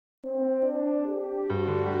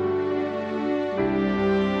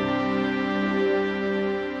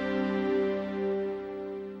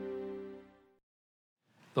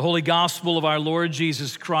The Holy Gospel of our Lord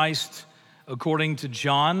Jesus Christ, according to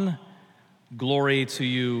John. Glory to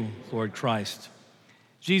you, Lord Christ.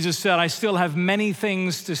 Jesus said, I still have many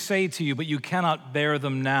things to say to you, but you cannot bear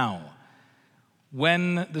them now.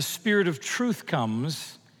 When the Spirit of truth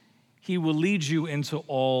comes, he will lead you into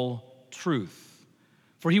all truth.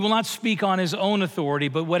 For he will not speak on his own authority,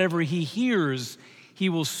 but whatever he hears, he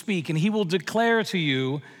will speak, and he will declare to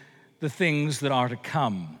you the things that are to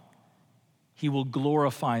come. He will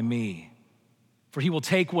glorify me, for he will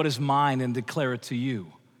take what is mine and declare it to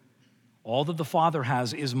you. All that the Father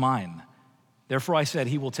has is mine. Therefore I said,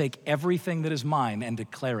 he will take everything that is mine and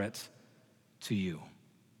declare it to you.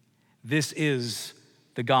 This is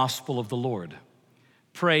the gospel of the Lord.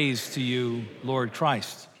 Praise to you, Lord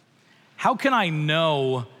Christ. How can I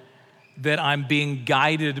know that I'm being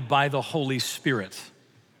guided by the Holy Spirit?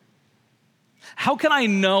 How can I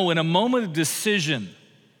know in a moment of decision,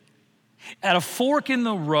 at a fork in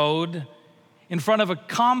the road, in front of a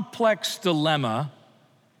complex dilemma,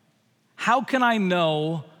 how can I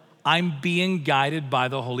know I'm being guided by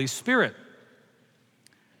the Holy Spirit?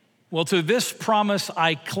 Well, to this promise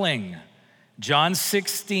I cling. John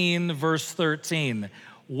 16, verse 13.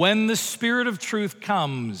 When the Spirit of truth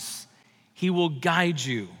comes, he will guide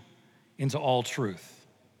you into all truth.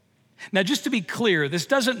 Now, just to be clear, this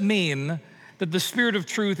doesn't mean that the Spirit of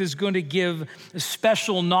truth is going to give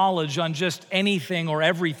special knowledge on just anything or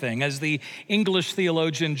everything. As the English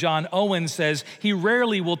theologian John Owen says, he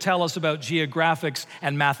rarely will tell us about geographics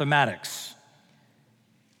and mathematics.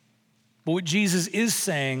 But what Jesus is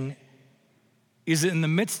saying is that in the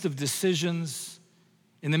midst of decisions,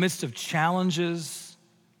 in the midst of challenges,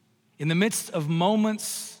 in the midst of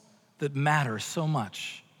moments that matter so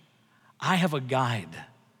much, I have a guide,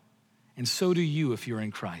 and so do you if you're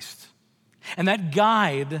in Christ. And that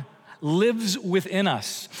guide lives within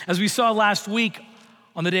us. As we saw last week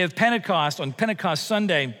on the day of Pentecost, on Pentecost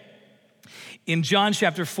Sunday, in John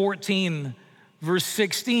chapter 14, verse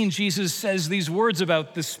 16, Jesus says these words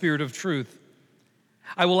about the Spirit of truth.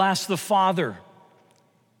 I will ask the Father,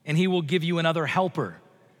 and he will give you another helper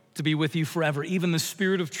to be with you forever, even the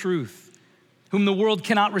Spirit of truth, whom the world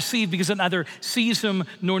cannot receive because it neither sees him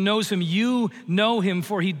nor knows him. You know him,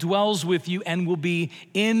 for he dwells with you and will be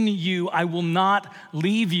in you. I will not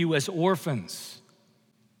leave you as orphans.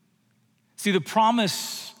 See, the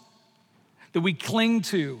promise that we cling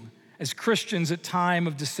to as Christians at time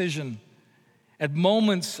of decision, at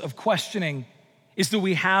moments of questioning, is that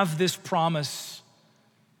we have this promise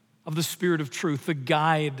of the Spirit of truth, the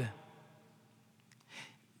guide.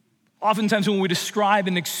 Oftentimes when we describe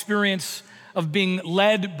an experience of being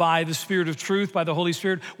led by the Spirit of truth, by the Holy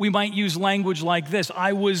Spirit, we might use language like this.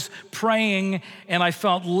 I was praying and I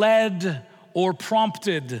felt led or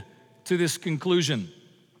prompted to this conclusion.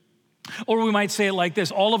 Or we might say it like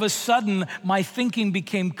this. All of a sudden, my thinking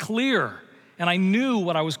became clear and I knew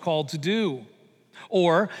what I was called to do.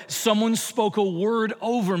 Or someone spoke a word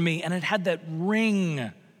over me and it had that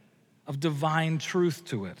ring of divine truth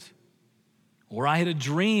to it. Or I had a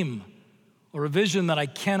dream or a vision that I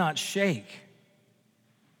cannot shake.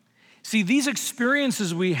 See, these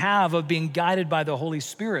experiences we have of being guided by the Holy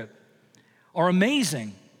Spirit are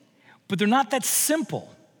amazing, but they're not that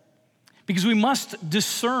simple because we must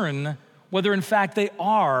discern whether in fact they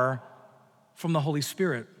are from the Holy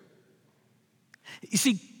Spirit. You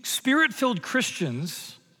see, Spirit-filled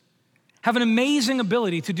Christians have an amazing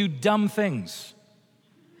ability to do dumb things.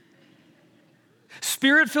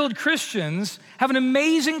 Spirit-filled Christians have an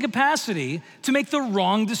amazing capacity to make the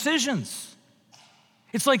wrong decisions.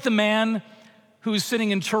 It's like the man who's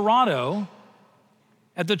sitting in Toronto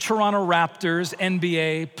at the Toronto Raptors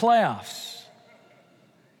NBA playoffs.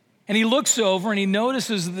 And he looks over and he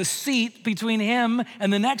notices the seat between him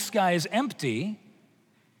and the next guy is empty.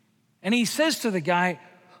 And he says to the guy,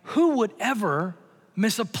 who would ever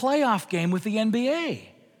miss a playoff game with the NBA?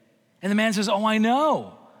 And the man says, oh, I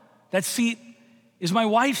know. That seat is my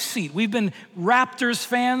wife's seat. We've been Raptors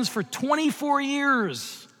fans for 24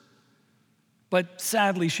 years. But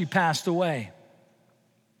sadly, she passed away.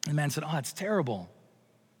 And the man said, oh, it's terrible.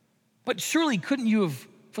 But surely couldn't you have,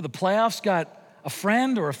 for the playoffs, got a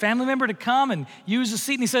friend or a family member to come and use the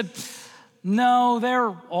seat? And he said, no,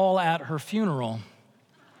 they're all at her funeral.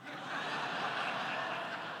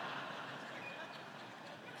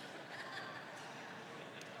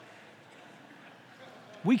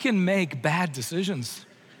 We can make bad decisions.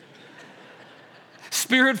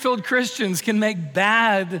 Spirit-filled Christians can make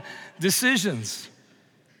bad decisions.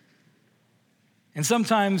 And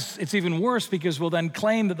sometimes it's even worse because we'll then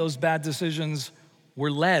claim that those bad decisions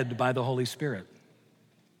were led by the Holy Spirit.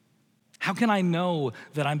 How can I know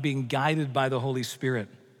that I'm being guided by the Holy Spirit?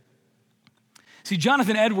 See,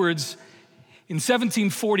 Jonathan Edwards, in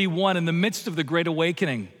 1741, in the midst of the Great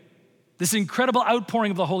Awakening, this incredible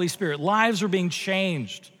outpouring of the Holy Spirit, lives were being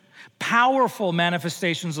changed, powerful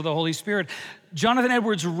manifestations of the Holy Spirit. Jonathan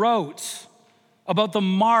Edwards wrote about the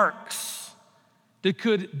marks that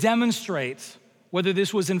could demonstrate whether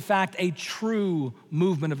this was in fact a true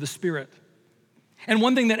movement of the Spirit. And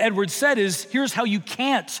one thing that Edwards said is, here's how you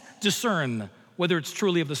can't discern whether it's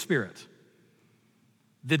truly of the Spirit.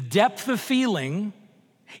 The depth of feeling,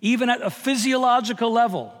 even at a physiological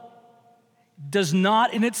level, does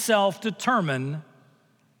not in itself determine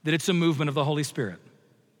that it's a movement of the Holy Spirit.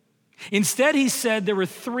 Instead, he said there were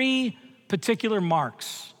three particular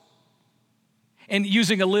marks. And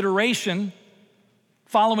using alliteration,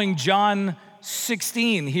 following John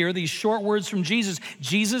 16 here, these short words from Jesus,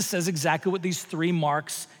 Jesus says exactly what these three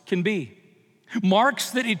marks can be.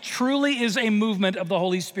 Marks that it truly is a movement of the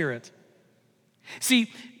Holy Spirit.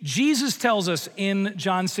 See, Jesus tells us in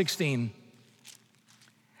John 16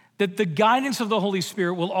 that the guidance of the Holy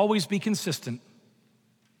Spirit will always be consistent.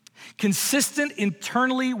 Consistent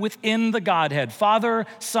internally within the Godhead, Father,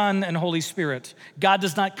 Son, and Holy Spirit. God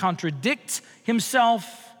does not contradict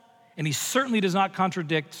himself, and he certainly does not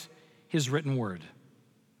contradict his written word.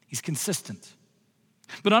 He's consistent.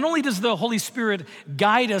 But not only does the Holy Spirit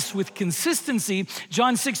guide us with consistency,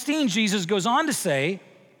 John 16, Jesus goes on to say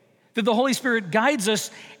that the Holy Spirit guides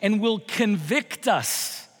us and will convict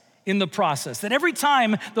us in the process. That every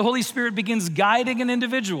time the Holy Spirit begins guiding an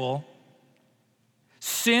individual,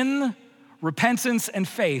 sin, repentance, and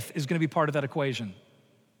faith is going to be part of that equation.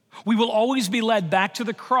 We will always be led back to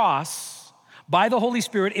the cross by the Holy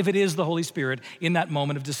Spirit if it is the Holy Spirit in that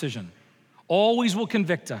moment of decision. Always will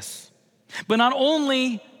convict us. But not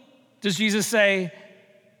only does Jesus say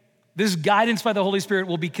this guidance by the Holy Spirit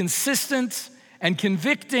will be consistent and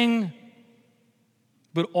convicting,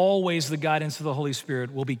 but always the guidance of the Holy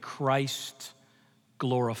Spirit will be Christ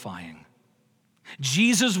glorifying.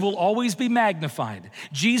 Jesus will always be magnified.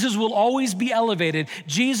 Jesus will always be elevated.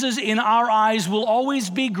 Jesus in our eyes will always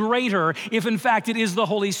be greater if in fact it is the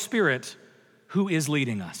Holy Spirit who is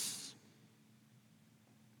leading us.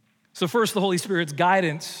 So first, the Holy Spirit's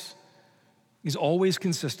guidance is always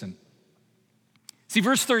consistent. See,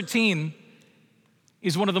 verse 13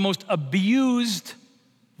 is one of the most abused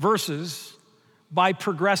verses by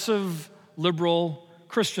progressive liberal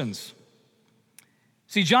Christians.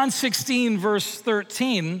 See, John 16, verse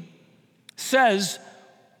 13 says,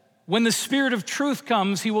 when the Spirit of truth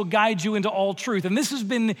comes, he will guide you into all truth. And this has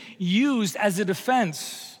been used as a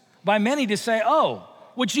defense by many to say, oh,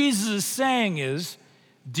 what Jesus is saying is,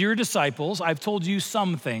 dear disciples, I've told you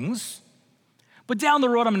some things, but down the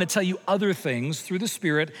road, I'm going to tell you other things through the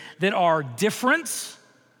Spirit that are different,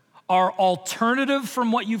 are alternative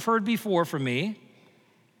from what you've heard before from me.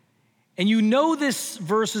 And you know this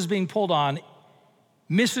verse is being pulled on,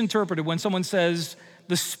 misinterpreted when someone says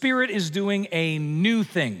the Spirit is doing a new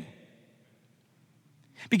thing.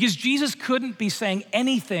 Because Jesus couldn't be saying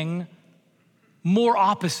anything more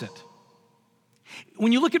opposite.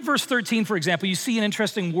 When you look at verse 13, for example, you see an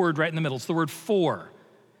interesting word right in the middle. It's the word for.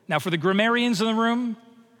 Now, for the grammarians in the room,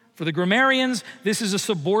 this is a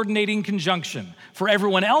subordinating conjunction. For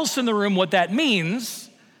everyone else in the room, what that means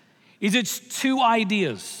is it's two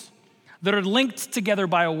ideas that are linked together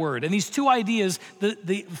by a word. And these two ideas,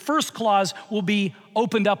 the first clause will be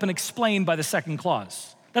opened up and explained by the second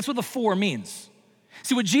clause. That's what the for means.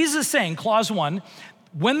 See, what Jesus is saying, clause 1,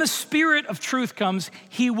 when the Spirit of truth comes,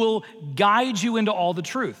 he will guide you into all the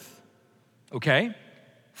truth. Okay?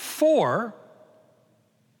 For,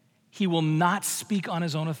 he will not speak on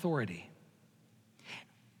his own authority.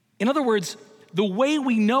 In other words, the way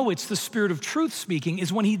we know it's the Spirit of truth speaking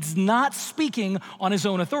is when he's not speaking on his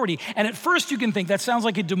own authority. And at first you can think that sounds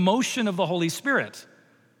like a demotion of the Holy Spirit.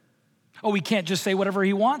 Oh, he can't just say whatever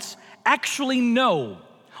he wants? Actually, no.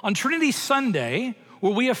 On Trinity Sunday,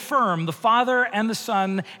 where we affirm the Father and the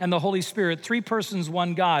Son and the Holy Spirit, three persons,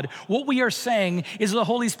 one God, what we are saying is the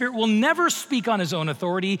Holy Spirit will never speak on his own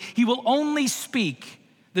authority. He will only speak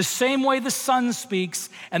the same way the Son speaks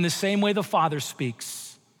and the same way the Father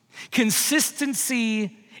speaks.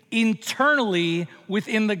 Consistency internally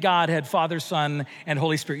within the Godhead, Father, Son, and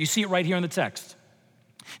Holy Spirit. You see it right here in the text.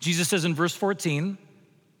 Jesus says in verse 14,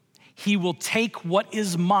 he will take what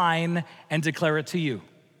is mine and declare it to you.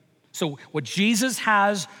 So what Jesus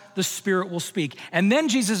has, the Spirit will speak. And then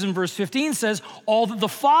Jesus in verse 15 says, all that the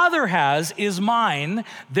Father has is mine.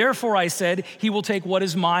 Therefore I said, he will take what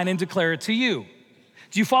is mine and declare it to you.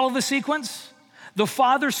 Do you follow the sequence? The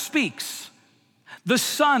Father speaks. The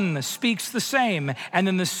Son speaks the same, and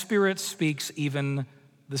then the Spirit speaks even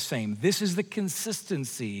the same. This is the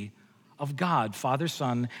consistency of God, Father,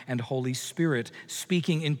 Son, and Holy Spirit,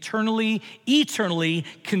 speaking internally, eternally,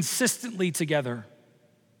 consistently together.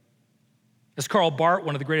 As Karl Barth,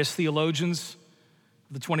 one of the greatest theologians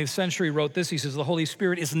of the 20th century, wrote this, he says, the Holy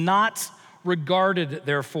Spirit is not regarded,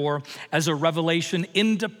 therefore, as a revelation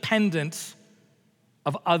independent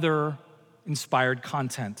of other inspired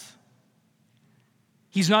content.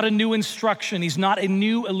 He's not a new instruction. He's not a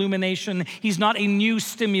new illumination. He's not a new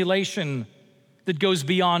stimulation that goes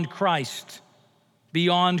beyond Christ,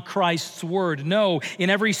 beyond Christ's word. No, in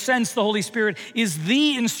every sense, the Holy Spirit is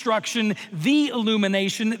the instruction, the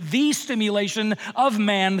illumination, the stimulation of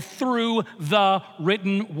man through the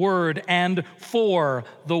written word and for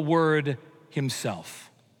the word himself.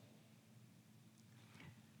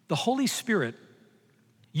 The Holy Spirit,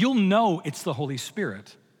 you'll know it's the Holy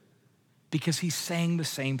Spirit because he's saying the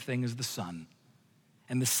same thing as the Son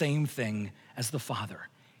and the same thing as the Father.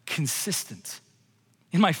 Consistent.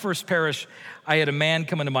 In my first parish, I had a man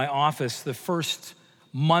come into my office the first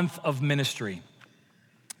month of ministry,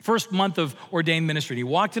 first month of ordained ministry. He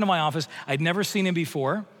walked into my office. I'd never seen him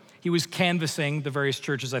before. He was canvassing the various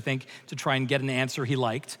churches, I think, to try and get an answer he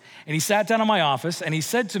liked. And he sat down in my office and he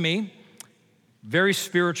said to me, very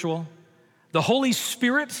spiritual, the Holy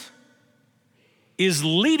Spirit is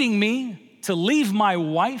leading me to leave my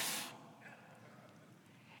wife.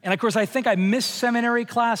 And of course, I think I missed seminary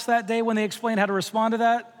class that day when they explained how to respond to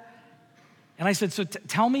that. And I said, so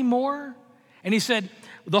tell me more. And he said,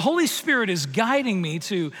 the Holy Spirit is guiding me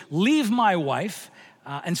to leave my wife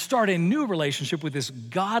and start a new relationship with this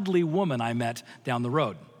godly woman I met down the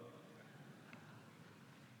road.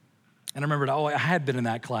 And I remembered, I had been in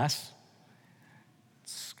that class.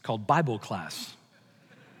 It's called Bible class.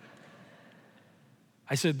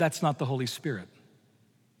 I said, that's not the Holy Spirit.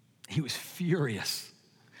 He was furious.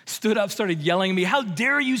 Stood up, started yelling at me, how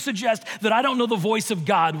dare you suggest that I don't know the voice of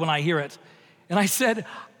God when I hear it? And I said,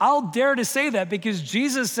 I'll dare to say that because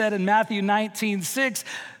Jesus said in Matthew 19:6,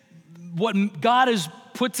 what God has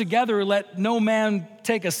put together, let no man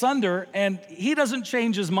take asunder, and he doesn't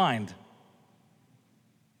change his mind.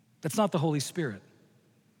 That's not the Holy Spirit.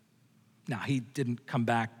 Now, he didn't come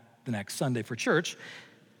back the next Sunday for church.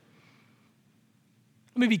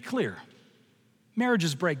 Let me be clear.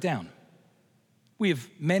 Marriages break down. We have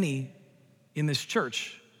many in this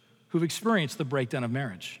church who've experienced the breakdown of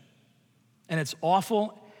marriage. And it's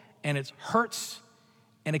awful, and it hurts,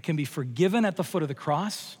 and it can be forgiven at the foot of the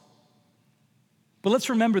cross. But let's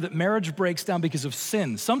remember that marriage breaks down because of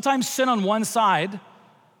sin. Sometimes sin on one side,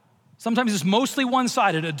 sometimes it's mostly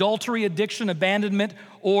one-sided, adultery, addiction, abandonment,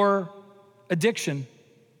 or addiction.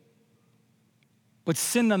 But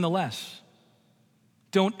sin nonetheless.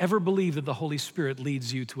 Don't ever believe that the Holy Spirit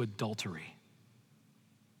leads you to adultery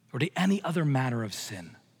or to any other matter of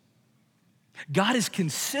sin. God is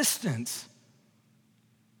consistent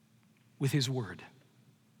with his word.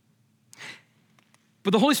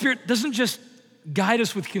 But the Holy Spirit doesn't just guide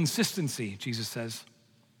us with consistency, Jesus says.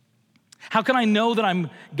 How can I know that I'm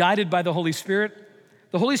guided by the Holy Spirit?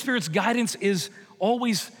 The Holy Spirit's guidance is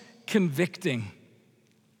always convicting.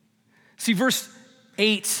 See, verse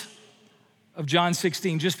 8 of John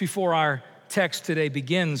 16, just before our text today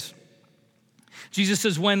begins, Jesus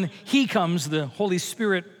says, when he comes, the Holy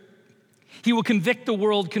Spirit, he will convict the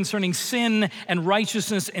world concerning sin and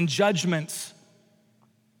righteousness and judgment.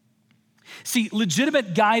 See,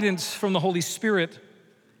 legitimate guidance from the Holy Spirit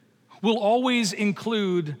will always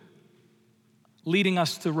include leading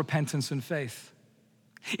us to repentance and faith.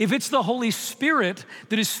 If it's the Holy Spirit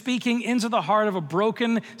that is speaking into the heart of a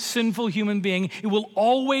broken, sinful human being, it will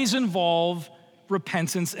always involve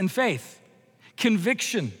repentance and faith,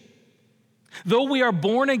 conviction. Though we are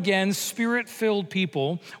born again, spirit-filled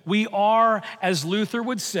people, we are, as Luther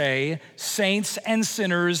would say, saints and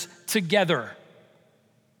sinners together.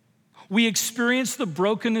 We experience the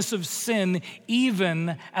brokenness of sin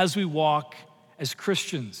even as we walk as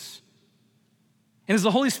Christians. And as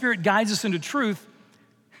the Holy Spirit guides us into truth,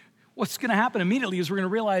 what's going to happen immediately is we're going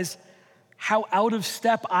to realize how out of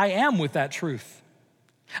step I am with that truth.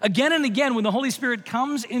 Again and again, when the Holy Spirit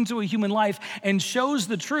comes into a human life and shows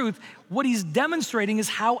the truth, what he's demonstrating is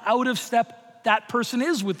how out of step that person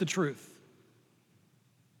is with the truth,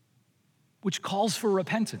 which calls for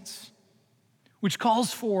repentance, which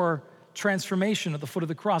calls for transformation at the foot of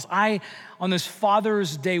the cross. On this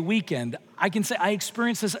Father's Day weekend, I can say I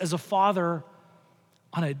experience this as a father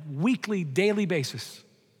on a weekly, daily basis.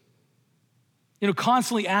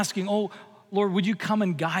 Constantly asking, oh, Lord, would you come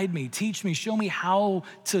and guide me, teach me, show me how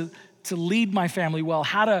to lead my family well,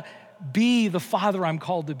 how to be the father I'm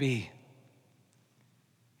called to be.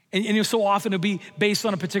 And so often it'll be based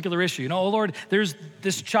on a particular issue. Oh Lord, there's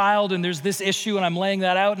this child and there's this issue and I'm laying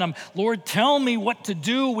that out and Lord, tell me what to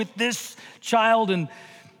do with this child. And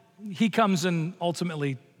he comes and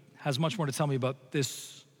ultimately has much more to tell me about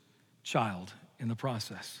this child in the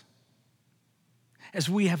process. As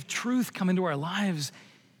we have truth come into our lives,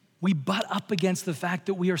 we butt up against the fact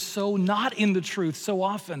that we are so not in the truth so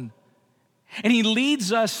often. And he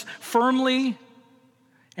leads us firmly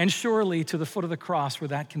and surely to the foot of the cross where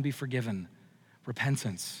that can be forgiven.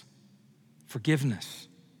 Repentance, forgiveness.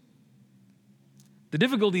 The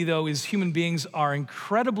difficulty, though, is human beings are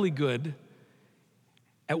incredibly good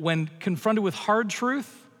at when confronted with hard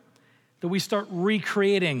truth, that we start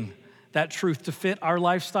recreating that truth to fit our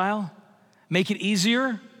lifestyle, make it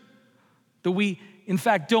easier, that we, in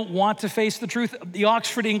fact, don't want to face the truth. The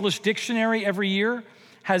Oxford English Dictionary every year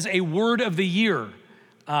has a word of the year.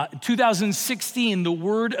 2016, the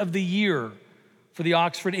word of the year for the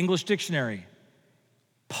Oxford English Dictionary,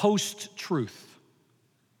 post-truth.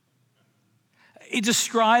 It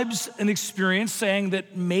describes an experience saying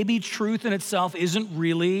that maybe truth in itself isn't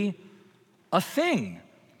really a thing.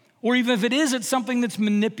 Or even if it is, it's something that's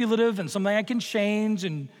manipulative and something I can change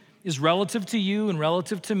and is relative to you and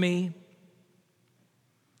relative to me.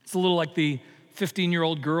 It's a little like the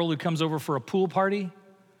 15-year-old girl who comes over for a pool party,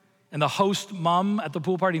 and the host mom at the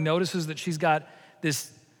pool party notices that she's got this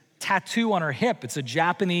tattoo on her hip. It's a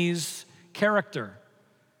Japanese character.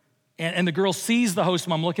 And the girl sees the host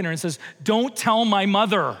mom looking at her and says, "Don't tell my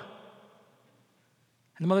mother." And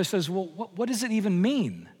the mother says, "Well, what does it even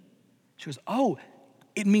mean?" She goes, "Oh,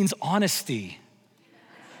 it means honesty."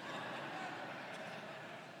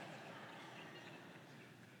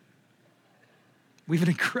 We have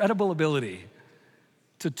an incredible ability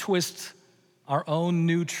to twist our own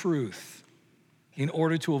new truth in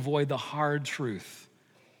order to avoid the hard truth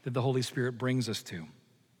that the Holy Spirit brings us to.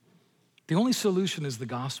 The only solution is the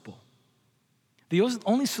gospel. The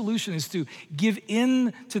only solution is to give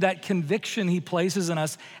in to that conviction he places in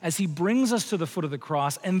us as he brings us to the foot of the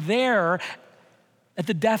cross. And there, at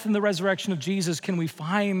the death and the resurrection of Jesus, can we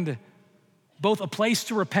find both a place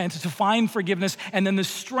to repent, to find forgiveness, and then the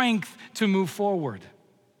strength to move forward.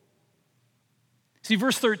 See,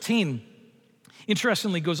 verse 13,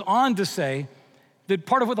 interestingly, goes on to say that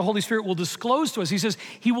part of what the Holy Spirit will disclose to us, he says,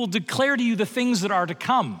 he will declare to you the things that are to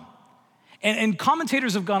come. And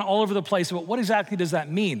commentators have gone all over the place about what exactly does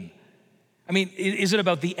that mean? I mean, is it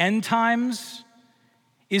about the end times?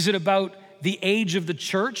 Is it about the age of the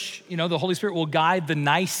church? The Holy Spirit will guide the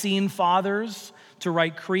Nicene fathers to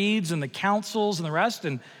write creeds and the councils and the rest,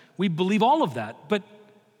 and we believe all of that. But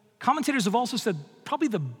commentators have also said probably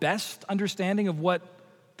the best understanding of what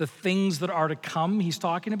the things that are to come he's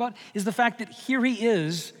talking about is the fact that here he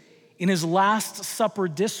is in his Last Supper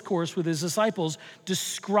discourse with his disciples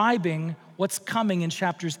describing what's coming in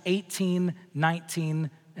chapters 18, 19,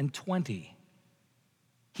 and 20.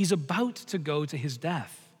 He's about to go to his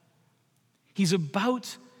death. He's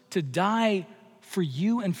about to die for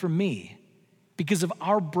you and for me because of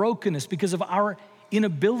our brokenness, because of our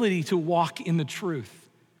inability to walk in the truth.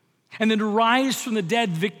 And then to rise from the dead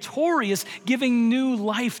victorious, giving new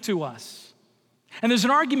life to us. And there's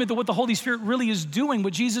an argument that what the Holy Spirit really is doing,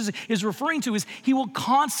 what Jesus is referring to, is he will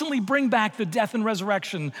constantly bring back the death and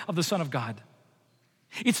resurrection of the Son of God.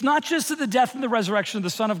 It's not just that the death and the resurrection of the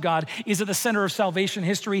Son of God is at the center of salvation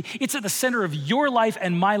history. It's at the center of your life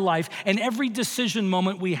and my life and every decision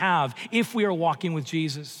moment we have if we are walking with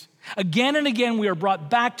Jesus. Again and again, we are brought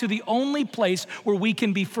back to the only place where we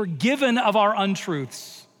can be forgiven of our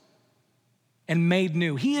untruths and made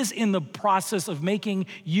new. He is in the process of making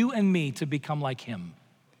you and me to become like him.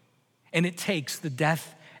 And it takes the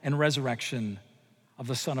death and resurrection of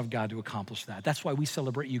the Son of God to accomplish that. That's why we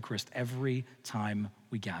celebrate Eucharist every time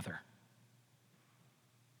we gather.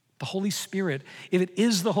 The Holy Spirit, if it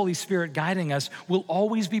is the Holy Spirit guiding us, will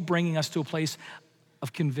always be bringing us to a place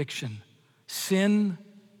of conviction, sin,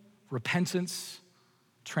 repentance,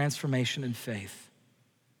 transformation, and faith.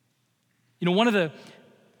 One of the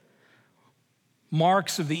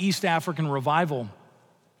marks of the East African revival,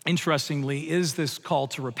 interestingly, is this call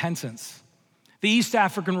to repentance. The East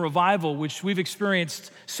African revival, which we've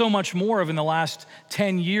experienced so much more of in the last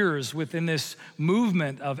 10 years within this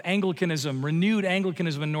movement of Anglicanism, renewed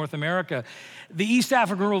Anglicanism in North America. The East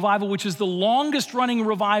African revival, which is the longest running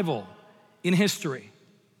revival in history.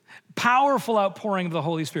 Powerful outpouring of the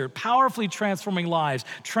Holy Spirit, powerfully transforming lives,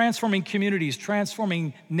 transforming communities,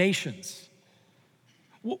 transforming nations.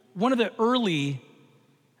 One of the early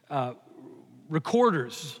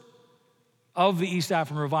recorders of the East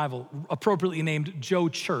African revival, appropriately named Joe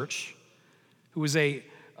Church, who was a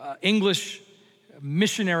English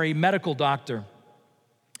missionary medical doctor.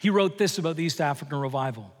 He wrote this about the East African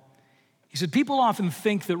revival. He said, people often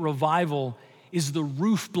think that revival is the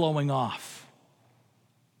roof blowing off.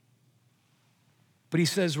 But he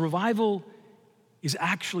says, revival is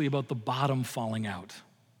actually about the bottom falling out.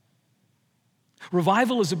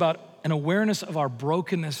 Revival is about an awareness of our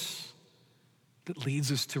brokenness that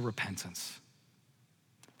leads us to repentance.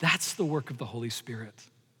 That's the work of the Holy Spirit.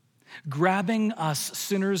 Grabbing us,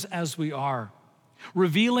 sinners as we are,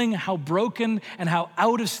 revealing how broken and how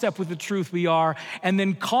out of step with the truth we are, and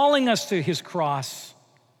then calling us to his cross,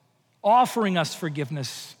 offering us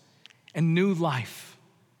forgiveness and new life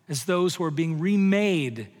as those who are being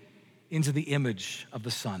remade into the image of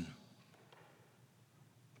the Son.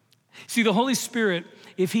 See, the Holy Spirit,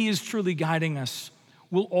 if he is truly guiding us,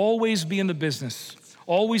 will always be in the business,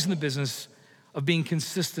 of being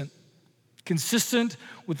consistent. Consistent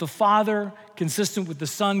with the Father, consistent with the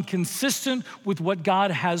Son, consistent with what God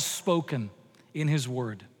has spoken in his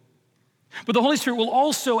word. But the Holy Spirit will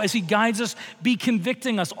also, as he guides us, be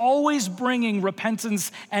convicting us, always bringing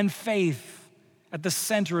repentance and faith at the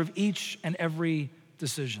center of each and every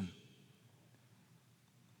decision.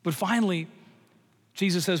 But finally,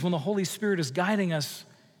 Jesus says when the Holy Spirit is guiding us,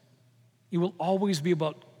 it will always be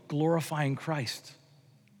about glorifying Christ.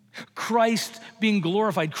 Christ being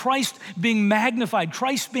glorified, Christ being magnified,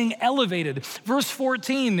 Christ being elevated. Verse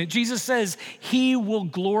 14, Jesus says, he will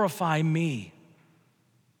glorify me.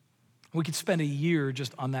 We could spend a year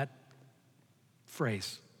just on that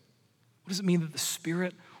phrase. What does it mean that the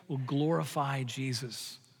Spirit will glorify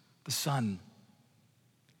Jesus, the Son?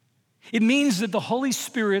 It means that the Holy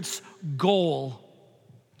Spirit's goal,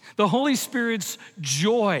 the Holy Spirit's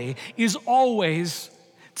joy is always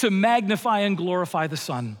to magnify and glorify the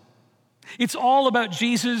Son. It's all about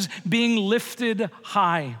Jesus being lifted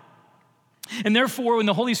high. And therefore, when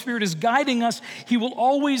the Holy Spirit is guiding us, he will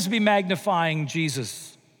always be magnifying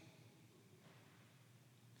Jesus.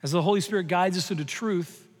 As the Holy Spirit guides us into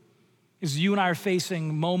truth, as you and I are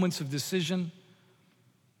facing moments of decision,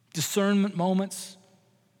 discernment moments,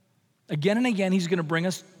 again and again, he's going to bring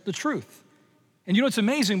us the truth. And you know what's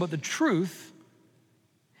amazing about the truth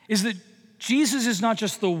is that Jesus is not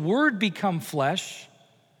just the Word become flesh.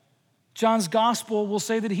 John's gospel will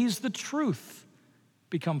say that he's the truth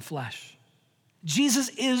become flesh. Jesus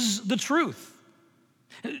is the truth.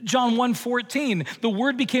 John 1:14, the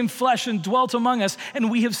Word became flesh and dwelt among us, and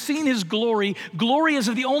we have seen his glory. Glory as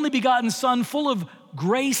of the only begotten Son, full of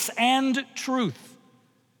grace and truth.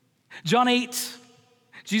 John 8,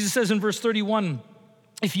 Jesus says in verse 31,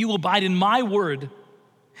 if you abide in my word,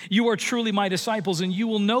 you are truly my disciples, and you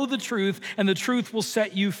will know the truth, and the truth will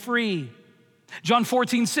set you free. John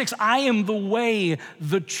 14:6, I am the way,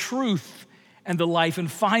 the truth, and the life.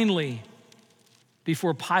 And finally,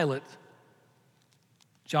 before Pilate,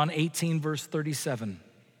 John 18, verse 37,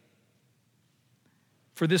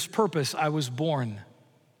 for this purpose I was born,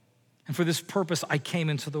 and for this purpose I came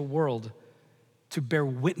into the world, to bear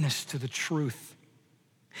witness to the truth.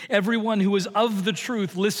 Everyone who is of the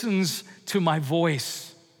truth listens to my voice.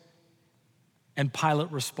 And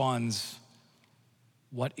Pilate responds,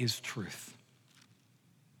 what is truth?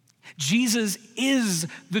 Jesus is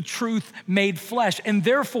the truth made flesh. And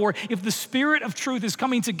therefore, if the Spirit of truth is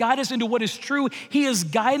coming to guide us into what is true, he is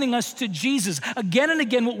guiding us to Jesus. Again and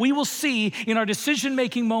again, what we will see in our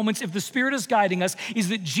decision-making moments, if the Spirit is guiding us, is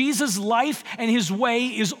that Jesus' life and his way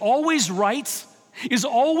is always right, is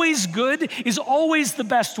always good, is always the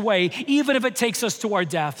best way, even if it takes us to our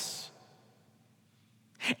deaths.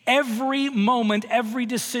 Every moment, every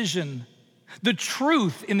decision, the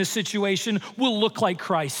truth in the situation will look like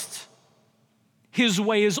Christ. His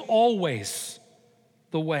way is always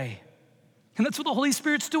the way. And that's what the Holy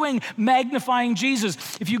Spirit's doing, magnifying Jesus.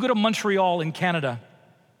 If you go to Montreal in Canada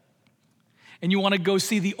and you want to go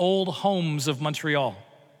see the old homes of Montreal,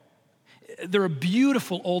 there are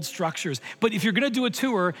beautiful old structures. But if you're going to do a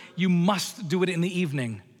tour, you must do it in the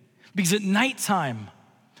evening. Because at nighttime,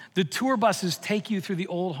 the tour buses take you through the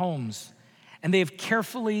old homes, and they have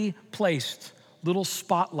carefully placed little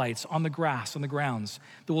spotlights on the grass, on the grounds,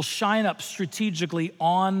 that will shine up strategically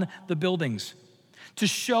on the buildings to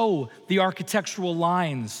show the architectural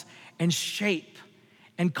lines and shape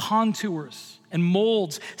and contours and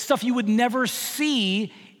molds, stuff you would never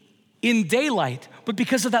see in daylight. But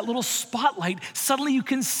because of that little spotlight, suddenly you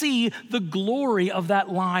can see the glory of that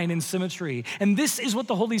line and symmetry. And this is what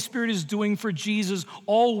the Holy Spirit is doing for Jesus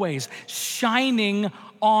always, shining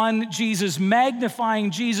on Jesus, magnifying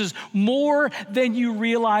Jesus more than you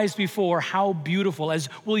realized before. How beautiful, as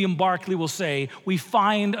William Barclay will say, we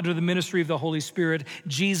find under the ministry of the Holy Spirit,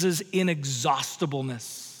 Jesus'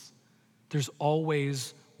 inexhaustibleness. There's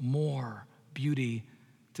always more beauty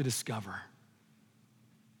to discover.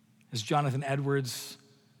 As Jonathan Edwards,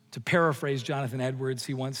 to paraphrase Jonathan Edwards,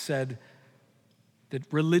 he once said that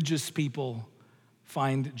religious people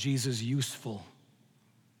find Jesus useful.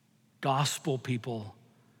 Gospel people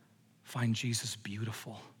find Jesus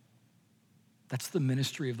beautiful. That's the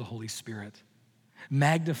ministry of the Holy Spirit.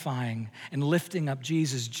 Magnifying and lifting up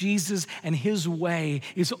Jesus. Jesus and his way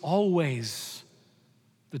is always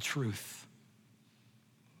the truth.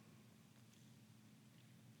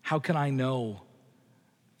 How can I know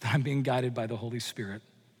that I'm being guided by the Holy Spirit?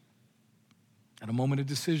 At a moment of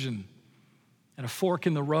decision, at a fork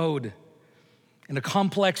in the road, in a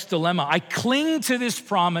complex dilemma, I cling to this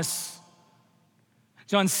promise.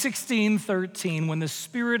 John 16:13, when the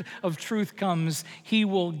Spirit of truth comes, he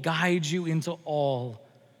will guide you into all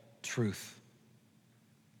truth.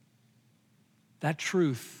 That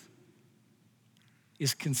truth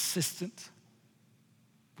is consistent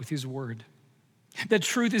with his word. That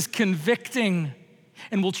truth is convicting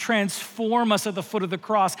and will transform us at the foot of the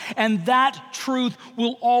cross. And that truth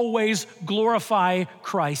will always glorify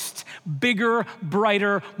Christ. Bigger,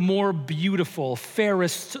 brighter, more beautiful,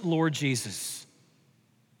 fairest Lord Jesus.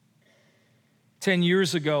 10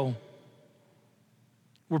 years ago,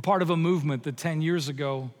 we're part of a movement that 10 years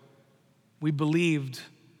ago, we believed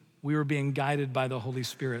we were being guided by the Holy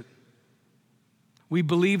Spirit. We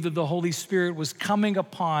believed that the Holy Spirit was coming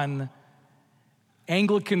upon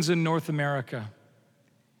Anglicans in North America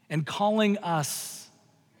and calling us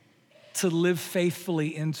to live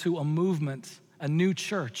faithfully into a movement, a new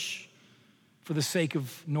church for the sake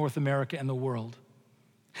of North America and the world.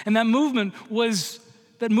 And that movement,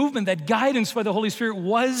 that guidance by the Holy Spirit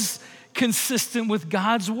was consistent with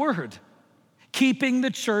God's word, keeping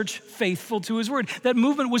the church faithful to his word. That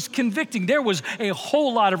movement was convicting. There was a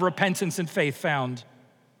whole lot of repentance and faith found.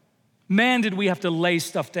 Man, did we have to lay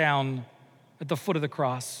stuff down at the foot of the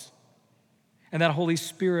cross. And that Holy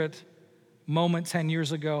Spirit moment 10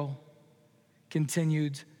 years ago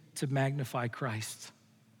continued to magnify Christ.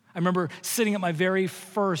 I remember sitting at my very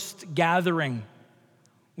first gathering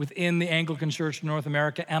within the Anglican Church in North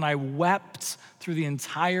America, and I wept through the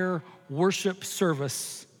entire worship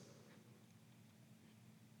service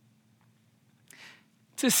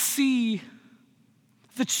to see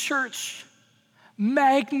the church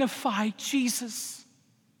magnify Jesus.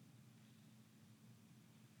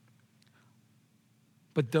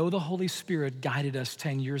 But though the Holy Spirit guided us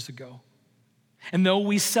 10 years ago, and though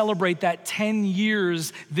we celebrate that 10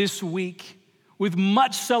 years this week with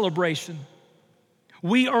much celebration,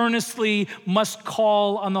 we earnestly must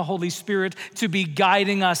call on the Holy Spirit to be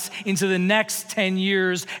guiding us into the next 10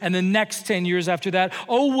 years and the next 10 years after that.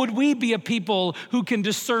 Oh, would we be a people who can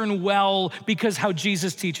discern well, because how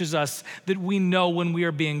Jesus teaches us that we know when we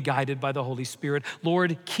are being guided by the Holy Spirit.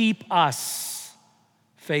 Lord, keep us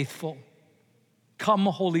faithful. Come,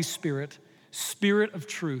 Holy Spirit, Spirit of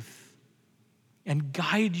truth, and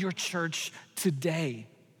guide your church today.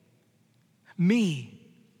 Me,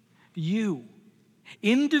 you,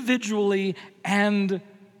 individually and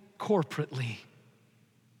corporately.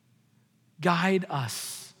 Guide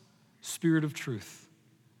us, Spirit of truth,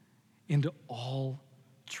 into all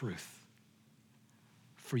truth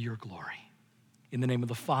for your glory. In the name of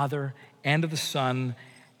the Father, and of the Son,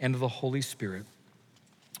 and of the Holy Spirit.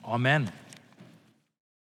 Amen.